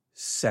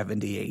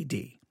 70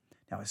 AD.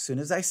 Now, as soon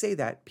as I say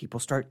that, people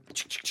start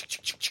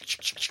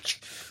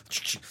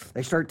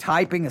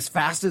typing as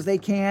fast as they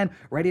can,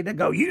 ready to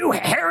go, you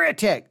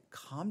heretic.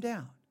 Calm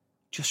down.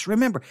 Just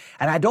remember.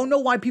 And I don't know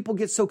why people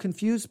get so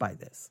confused by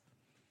this.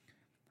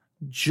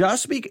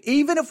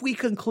 Even if we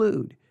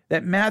conclude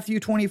that Matthew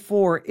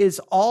 24 is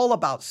all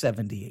about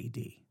 70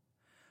 AD,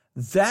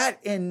 that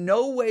in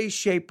no way,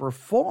 shape, or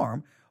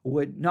form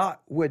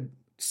would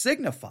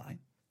signify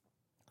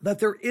that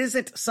there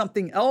isn't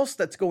something else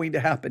that's going to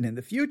happen in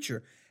the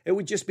future. It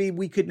would just be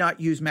we could not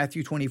use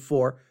Matthew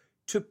 24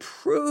 to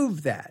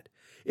prove that.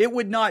 It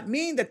would not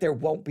mean that there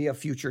won't be a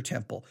future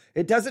temple.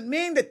 It doesn't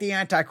mean that the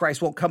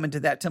Antichrist won't come into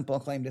that temple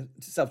and claim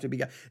himself to be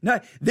God. No,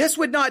 this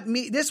would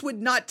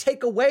not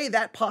take away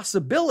that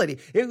possibility.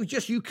 It was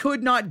just you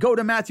could not go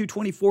to Matthew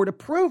 24 to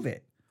prove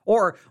it.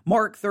 Or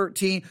Mark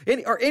 13,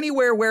 or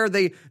anywhere where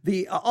the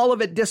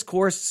Olivet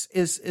Discourse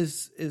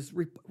is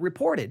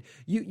reported.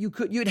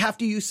 You'd have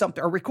to use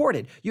something, or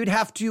recorded. You'd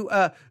have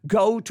to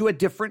go to a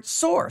different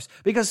source,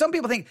 because some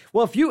people think,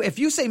 well, if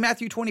you say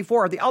Matthew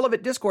 24 or the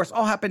Olivet Discourse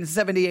all happened in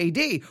 70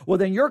 AD, well,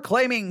 then you're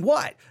claiming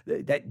what?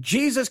 That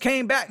Jesus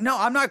came back? No,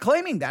 I'm not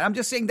claiming that. I'm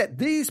just saying that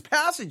this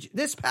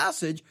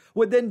passage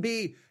would then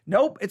be,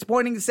 nope, it's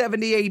pointing to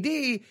 70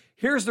 AD.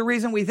 Here's the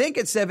reason we think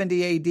it's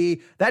 70 AD.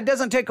 That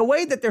doesn't take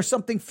away that there's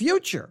something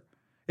future.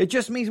 It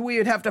just means we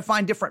would have to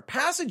find different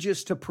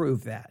passages to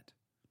prove that.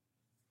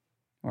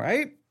 All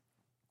right?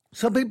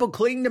 Some people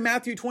cling to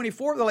Matthew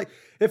 24. They're like,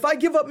 if I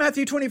give up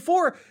Matthew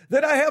 24,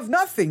 then I have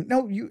nothing.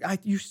 No,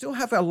 you still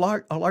have a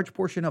large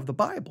portion of the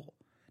Bible.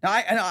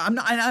 Now,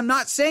 I'm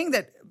not saying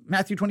that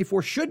Matthew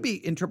 24 should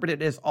be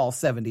interpreted as all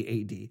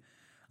 70 AD.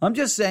 I'm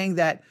just saying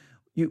that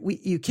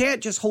you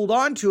can't just hold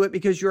on to it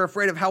because you're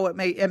afraid of how it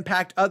may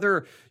impact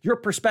your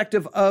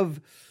perspective of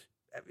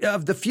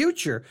the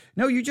future.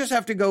 No, you just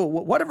have to go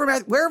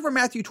wherever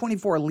Matthew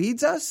 24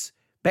 leads us,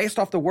 based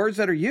off the words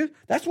that are used.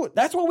 That's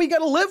what we got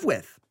to live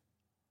with.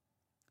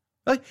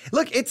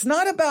 Look, it's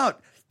not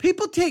about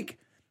people take.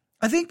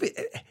 I think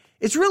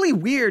it's really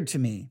weird to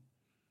me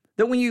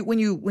that when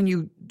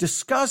you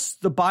discuss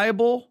the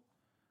Bible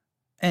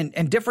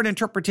and different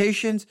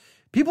interpretations,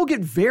 people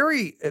get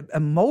very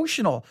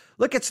emotional.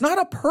 Look, it's not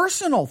a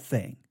personal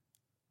thing,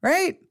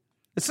 right?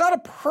 It's not a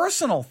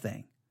personal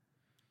thing.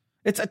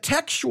 It's a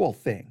textual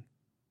thing.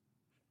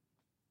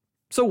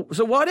 So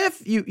what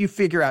if you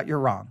figure out you're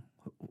wrong?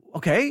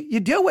 Okay, you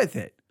deal with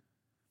it.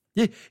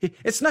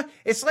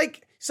 It's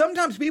like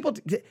sometimes people,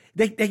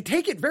 they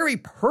take it very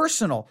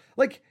personal.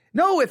 Like,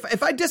 no,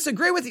 if I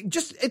disagree with you,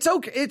 just, it's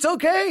okay. It's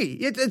okay.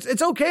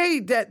 It's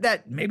okay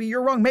that maybe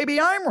you're wrong. Maybe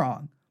I'm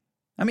wrong.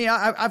 I mean,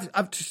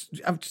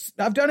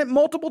 I've done it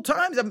multiple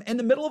times. I'm in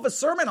the middle of a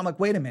sermon. I'm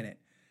like, wait a minute.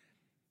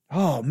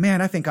 Oh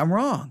man, I think I'm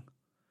wrong.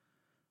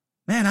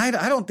 Man,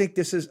 I don't think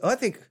this is,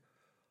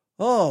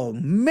 oh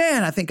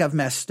man, I think I've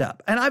messed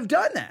up. And I've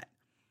done that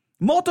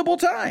multiple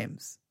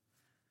times.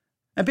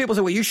 And people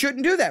say, well, you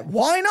shouldn't do that.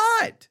 Why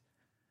not?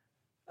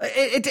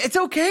 It's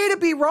okay to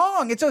be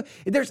wrong. It's okay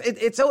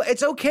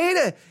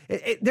to,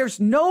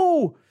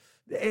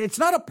 it's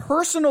not a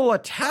personal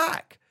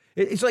attack.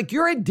 It's like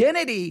your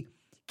identity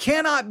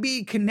cannot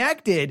be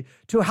connected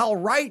to how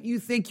right you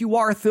think you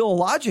are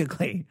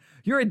theologically.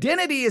 Your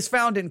identity is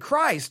found in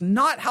Christ,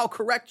 not how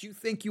correct you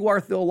think you are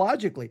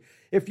theologically.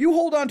 If you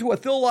hold on to a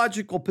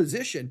theological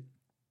position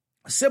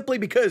simply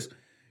because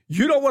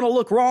you don't want to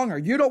look wrong or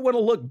you don't want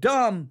to look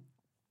dumb,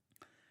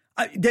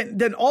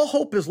 then all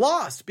hope is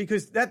lost,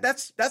 because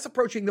that's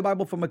approaching the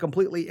Bible from a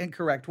completely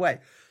incorrect way.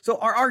 So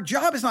our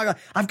job is not,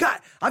 I've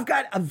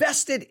got a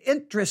vested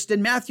interest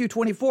in Matthew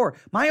 24.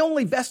 My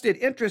only vested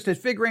interest is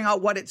figuring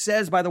out what it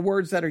says by the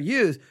words that are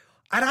used.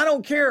 And I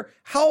don't care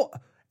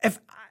if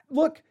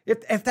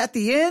at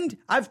the end,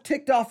 I've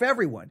ticked off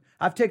everyone.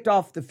 I've ticked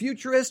off the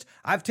futurist.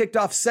 I've ticked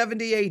off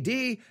 70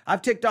 AD.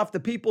 I've ticked off the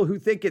people who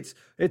think it's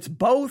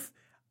both.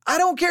 I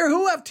don't care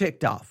who I've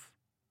ticked off.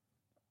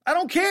 I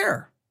don't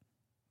care.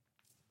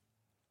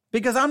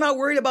 Because I'm not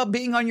worried about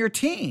being on your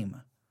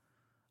team.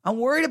 I'm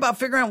worried about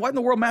figuring out what in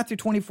the world Matthew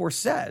 24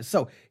 says.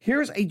 So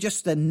here's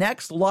just the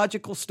next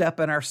logical step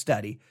in our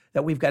study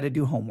that we've got to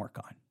do homework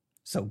on.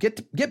 So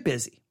get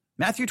busy.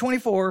 Matthew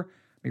 24,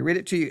 let me read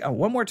it to you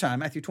one more time.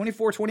 Matthew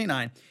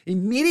 24:29.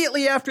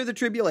 Immediately after the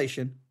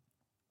tribulation,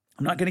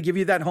 I'm not going to give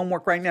you that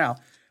homework right now.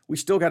 We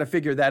still got to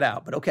figure that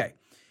out, but okay.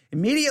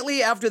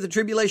 Immediately after the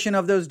tribulation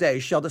of those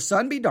days shall the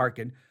sun be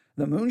darkened,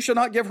 the moon shall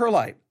not give her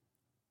light,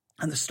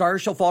 and the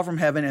stars shall fall from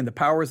heaven, and the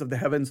powers of the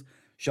heavens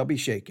shall be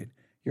shaken.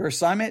 Your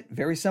assignment,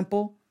 very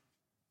simple,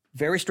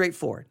 very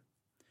straightforward.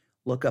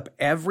 Look up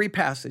every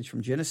passage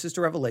from Genesis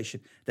to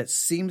Revelation that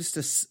seems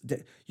to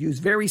use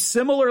very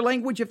similar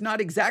language, if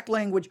not exact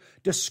language,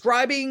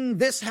 describing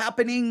this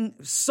happening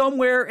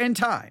somewhere in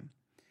time.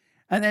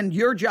 And then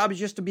your job is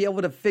just to be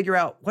able to figure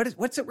out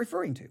what's it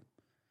referring to?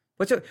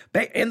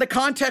 In the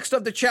context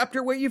of the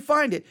chapter where you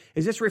find it,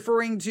 is this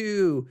referring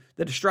to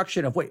the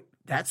destruction of,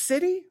 that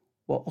city?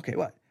 Well, okay,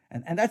 what?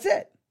 And that's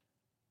it.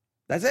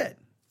 That's it.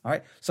 All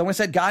right. Someone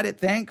said, got it.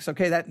 Thanks.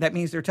 Okay. That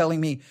means they're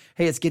telling me,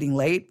 hey, it's getting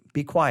late.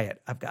 Be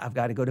quiet. I've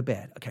got to go to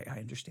bed. Okay. I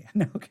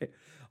understand. Okay.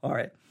 All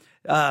right.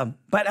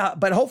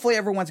 But hopefully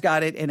everyone's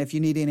got it. And if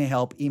you need any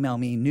help, email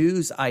me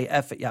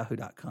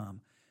newsif@yahoo.com.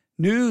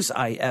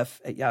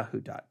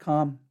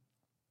 newsif@yahoo.com.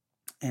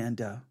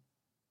 And,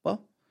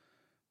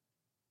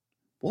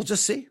 we'll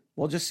just see.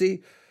 We'll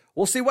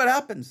see what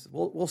happens.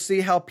 We'll see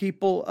how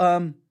people,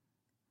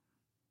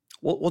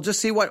 we'll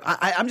just see what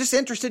I'm just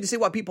interested to see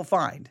what people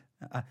find.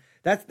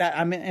 That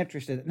I'm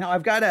interested. Now I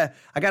got a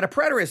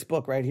preterist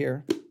book right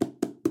here.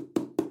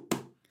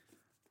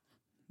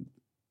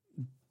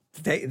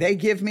 They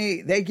give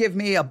me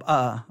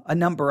a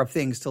number of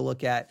things to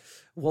look at.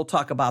 We'll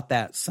talk about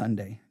that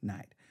Sunday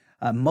night.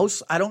 I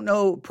don't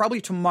know.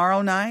 Probably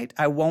tomorrow night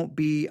I won't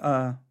be.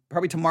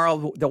 Probably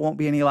tomorrow there won't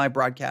be any live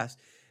broadcast.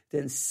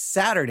 Then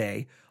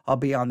Saturday I'll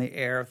be on the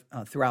air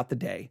throughout the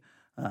day.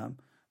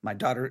 My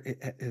daughter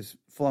has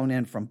flown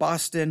in from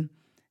Boston,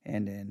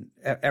 and then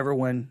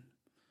everyone.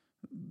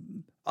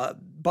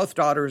 Both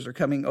daughters are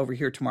coming over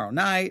here tomorrow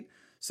night.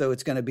 So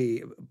it's going to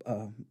be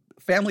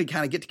family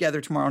kind of get together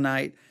tomorrow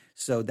night.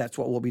 So that's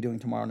what we'll be doing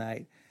tomorrow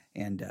night.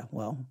 And,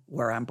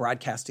 where I'm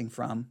broadcasting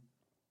from,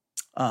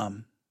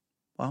 I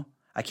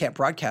can't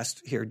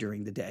broadcast here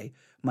during the day,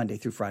 Monday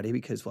through Friday,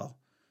 because,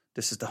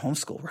 this is the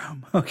homeschool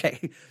room.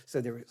 Okay.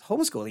 So there is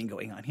homeschooling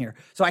going on here.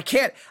 So I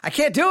can't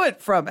do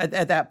it from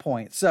at that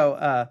point.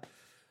 So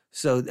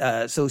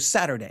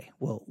Saturday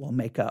we'll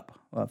make up.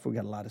 If we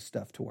got a lot of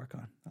stuff to work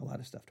on.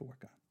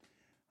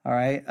 All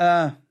right.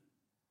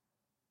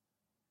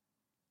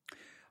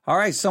 All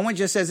right. Someone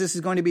just says this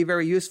is going to be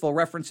very useful.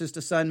 References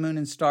to sun, moon,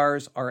 and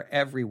stars are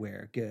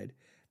everywhere. Good.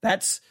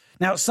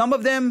 Now some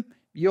of them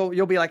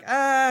you'll be like,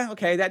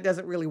 okay, that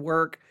doesn't really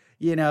work.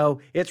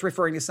 It's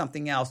referring to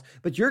something else.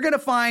 But you're going to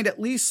find at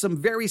least some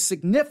very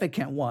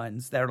significant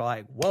ones that are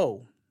like,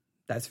 whoa,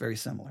 that's very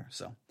similar.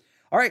 So,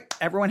 all right,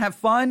 everyone have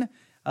fun.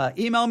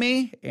 Email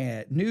me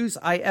at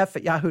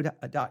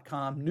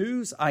newsif@yahoo.com,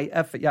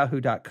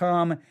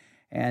 newsif@yahoo.com.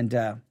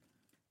 And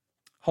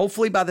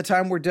hopefully by the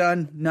time we're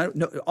done,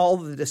 all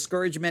the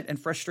discouragement and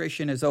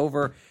frustration is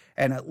over.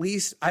 And at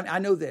least I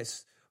know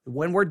this,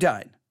 when we're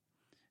done,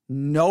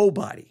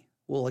 nobody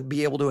will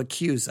be able to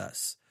accuse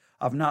us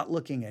of not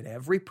looking at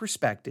every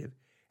perspective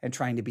and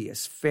trying to be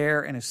as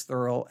fair and as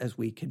thorough as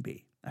we can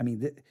be.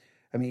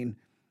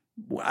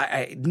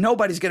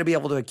 Nobody's going to be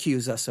able to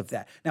accuse us of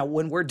that. Now,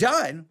 when we're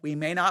done, we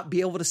may not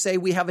be able to say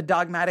we have a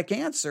dogmatic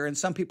answer, and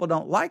some people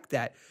don't like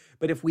that.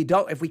 But if we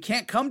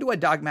can't come to a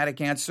dogmatic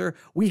answer,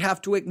 we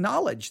have to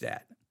acknowledge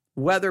that,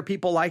 whether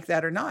people like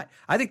that or not.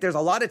 I think there's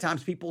a lot of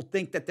times people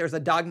think that there's a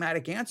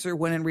dogmatic answer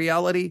when in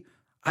reality,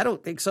 I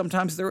don't think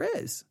sometimes there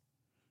is.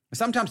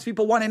 Sometimes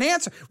people want an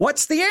answer.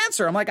 What's the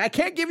answer? I'm like, I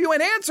can't give you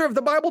an answer if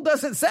the Bible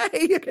doesn't say.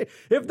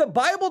 If the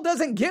Bible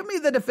doesn't give me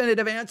the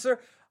definitive answer,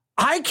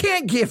 I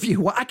can't give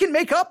you one. I can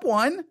make up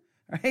one,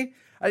 right?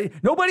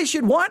 Nobody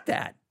should want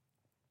that.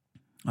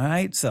 All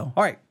right. So,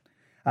 all right.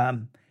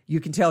 You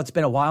can tell it's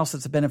been a while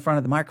since I've been in front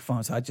of the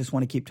microphone, so I just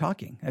want to keep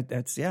talking.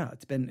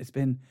 It's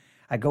been,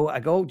 I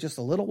go just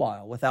a little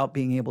while without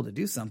being able to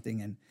do something.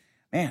 And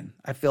man,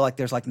 I feel like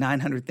there's like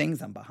 900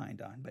 things I'm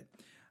behind on, but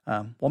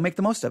we'll make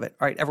the most of it.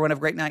 All right. Everyone have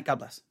a great night. God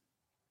bless.